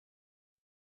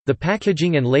The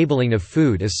packaging and labeling of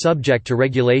food is subject to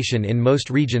regulation in most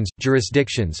regions,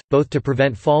 jurisdictions, both to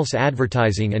prevent false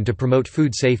advertising and to promote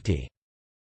food safety.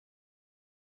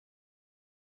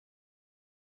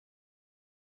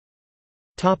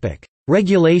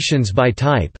 Regulations by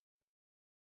type.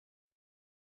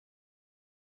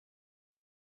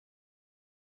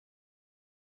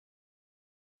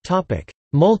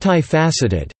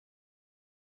 Multi-faceted.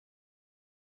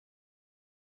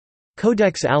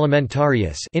 Codex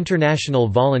Alimentarius, International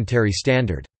Voluntary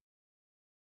Standard.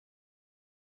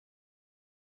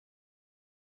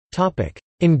 Topic: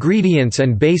 Ingredients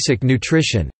and basic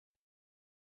nutrition.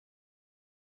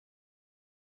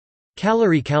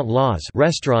 Calorie count laws,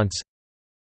 restaurants.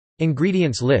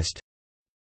 Ingredients list.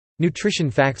 Nutrition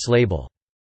facts label.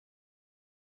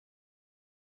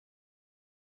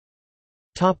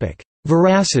 Topic: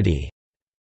 Veracity.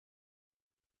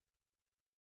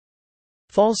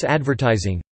 False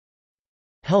advertising.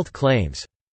 Health claims.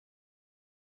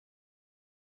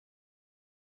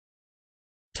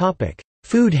 Topic: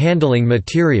 Food handling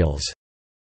materials.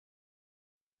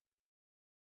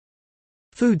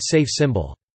 Food safe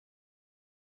symbol.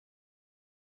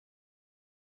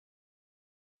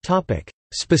 Topic: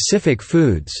 Specific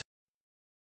foods.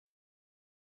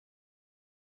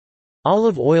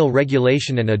 Olive oil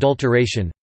regulation and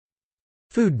adulteration.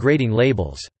 Food grading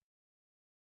labels.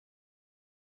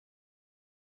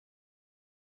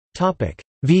 Topic: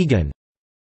 Vegan.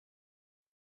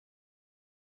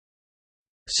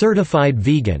 Certified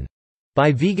vegan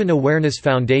by Vegan Awareness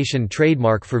Foundation,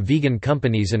 trademark for vegan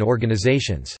companies and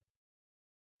organizations.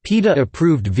 PETA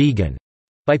approved vegan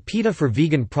by PETA for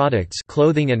vegan products,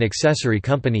 clothing and accessory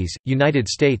companies, United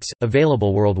States,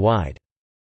 available worldwide.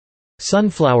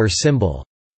 Sunflower symbol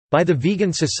by the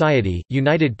Vegan Society,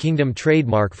 United Kingdom,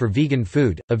 trademark for vegan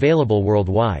food, available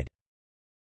worldwide.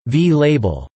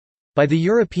 V-label by the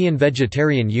European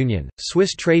Vegetarian Union,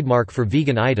 Swiss, trademark for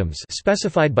vegan items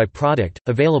specified by product,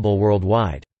 available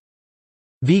worldwide.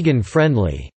 Vegan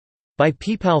friendly by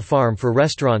Peepal Farm for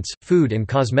restaurants, food and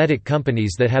cosmetic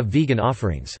companies that have vegan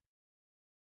offerings.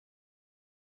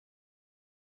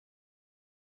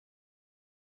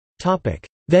 Topic: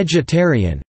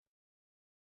 Vegetarian.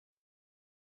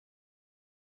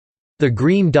 The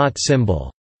green dot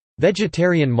symbol.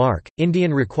 Vegetarian mark,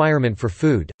 Indian requirement for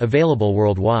food, available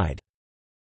worldwide.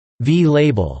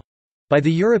 V-label by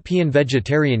the European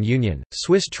Vegetarian Union,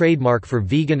 Swiss, trademark for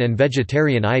vegan and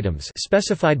vegetarian items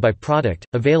specified by product,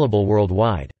 available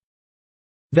worldwide.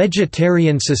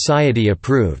 Vegetarian Society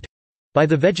approved by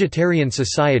the Vegetarian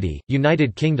Society,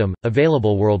 United Kingdom,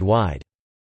 available worldwide.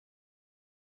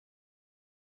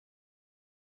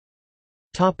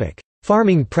 Topic: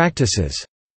 Farming practices.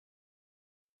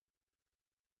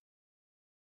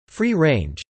 Free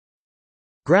range.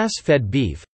 Grass-fed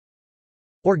beef.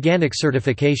 Organic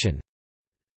certification.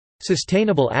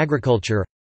 Sustainable agriculture.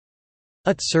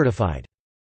 UTZ certified.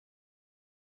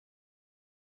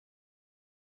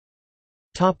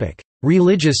 Topic: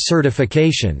 Religious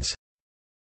certifications.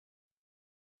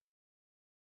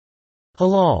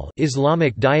 Halal,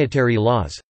 Islamic dietary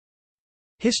laws.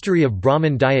 History of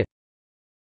Brahmin diet.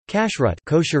 Kashrut,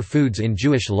 kosher foods in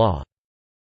Jewish law.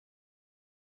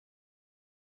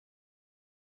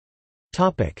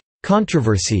 Topic: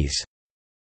 Controversies.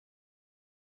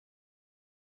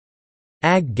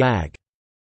 Ag-gag.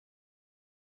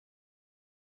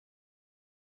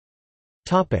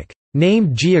 Topic: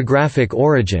 Named geographic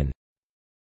origin.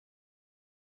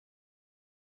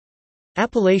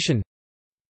 Appellation.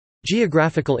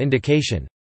 Geographical indication.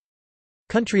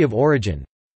 Country of origin.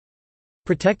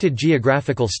 Protected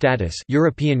geographical status,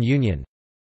 European Union.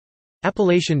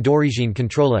 Appellation d'origine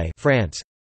contrôlée, France.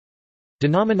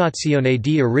 Denominazione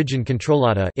di origine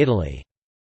controllata, Italy.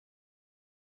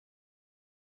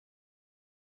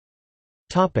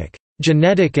 Topic: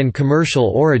 Genetic and commercial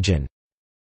origin.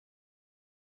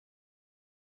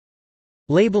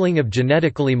 Labeling of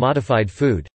genetically modified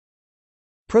food.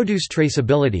 Produce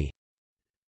traceability.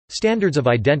 Standards of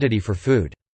identity for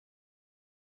food.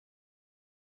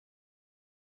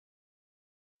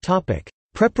 Topic: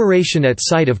 Preparation at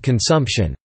site of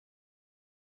consumption.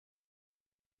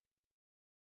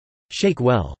 Shake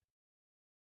well.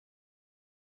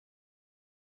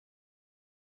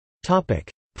 Topic: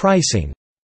 Pricing.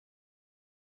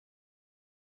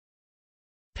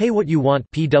 Pay what you want,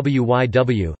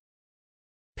 PWYW.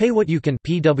 Pay what you can,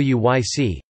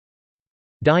 PWYC.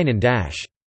 Dine and dash.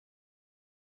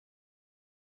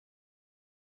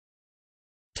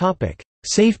 Topic: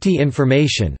 Safety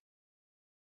information.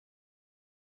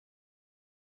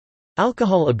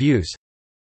 Alcohol abuse.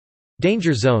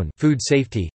 Danger zone, food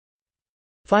safety.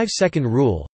 5-second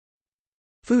rule.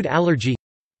 Food allergy,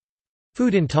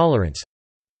 food intolerance,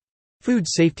 food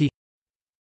safety,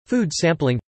 food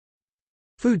sampling,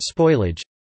 food spoilage,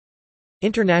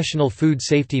 International Food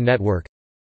Safety Network,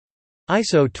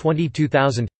 ISO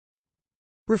 22000,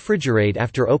 refrigerate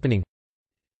after opening,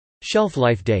 shelf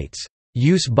life dates,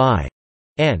 use by,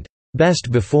 and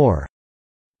best before,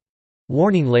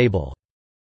 warning label.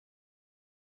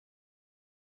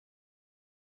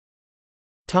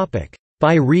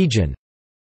 By region.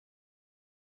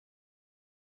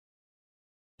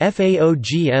 FAO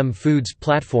GM Foods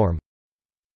Platform,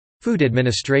 Food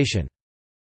Administration.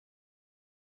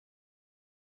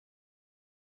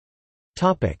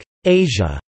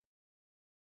 Asia.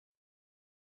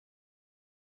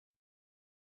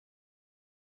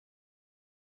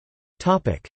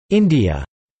 India.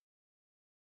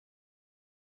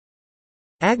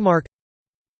 Agmark,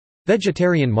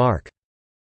 Vegetarian Mark.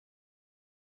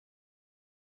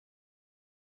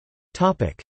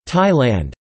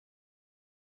 Thailand.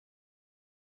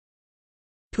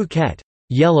 Phuket,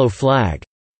 Yellow Flag,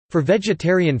 for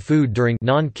vegetarian food during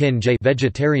Non-Kin Jay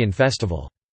Vegetarian Festival.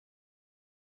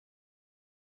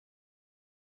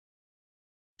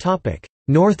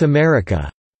 North America.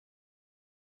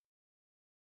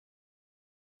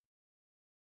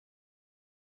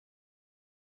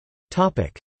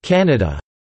 Canada.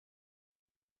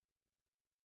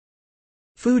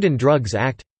 Food and Drugs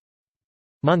Act,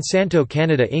 Monsanto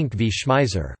Canada Inc. v.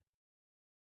 Schmeiser.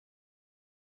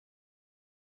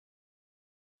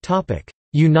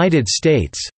 United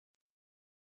States.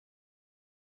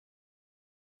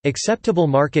 Acceptable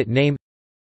Market Name,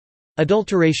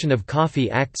 Adulteration of Coffee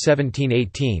Act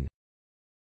 1718,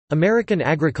 American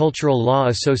Agricultural Law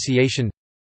Association,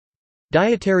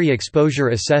 Dietary Exposure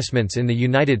Assessments in the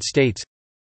United States,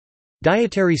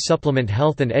 Dietary Supplement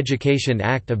Health and Education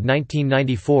Act of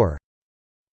 1994,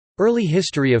 Early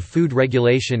History of Food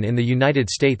Regulation in the United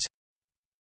States,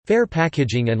 Fair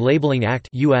Packaging and Labeling Act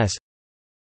US,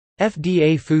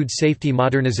 FDA Food Safety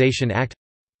Modernization Act,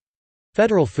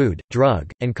 Federal Food,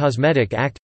 Drug, and Cosmetic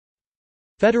Act,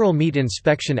 Federal Meat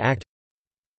Inspection Act,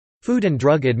 Food and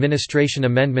Drug Administration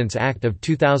Amendments Act of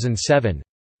 2007,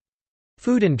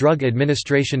 Food and Drug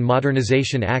Administration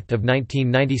Modernization Act of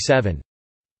 1997,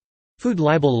 Food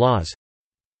Libel Laws,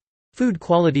 Food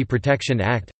Quality Protection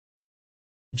Act,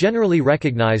 generally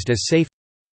recognized as safe,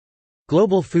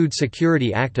 Global Food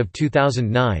Security Act of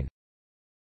 2009,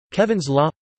 Kevin's Law,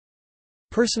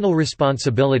 Personal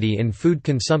Responsibility in Food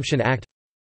Consumption Act,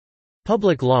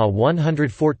 Public Law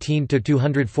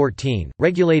 114-214,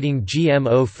 regulating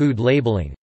GMO food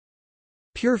labeling,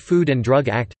 Pure Food and Drug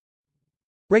Act,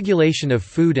 Regulation of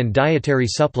food and dietary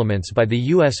supplements by the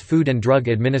U.S. Food and Drug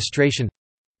Administration,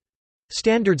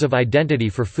 Standards of Identity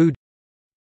for Food,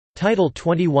 Title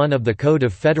 21 of the Code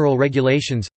of Federal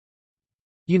Regulations,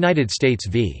 United States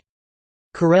v.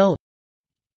 Carell,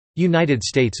 United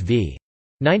States v.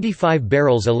 95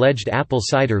 barrels alleged apple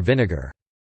cider vinegar.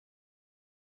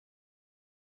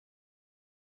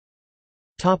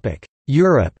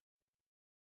 Europe.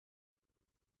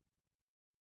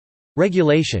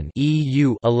 Regulation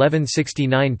EU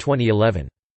 1169/2011.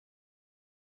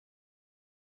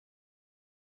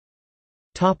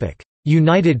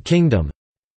 United Kingdom.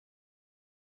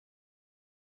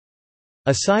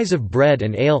 A size of bread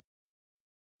and ale,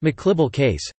 McLibel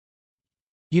case,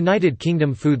 United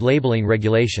Kingdom food labeling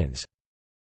regulations.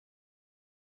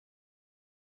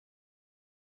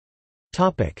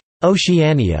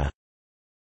 Oceania.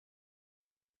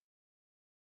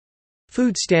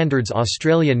 Food Standards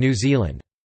Australia New Zealand.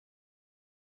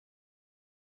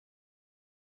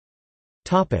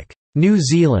 New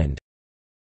Zealand.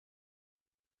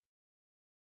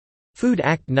 Food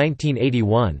Act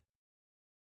 1981.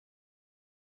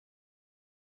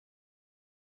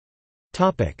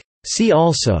 See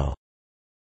also: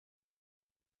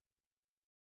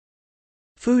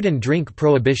 Food and drink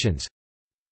prohibitions,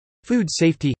 Food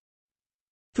safety,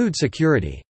 Food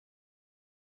security.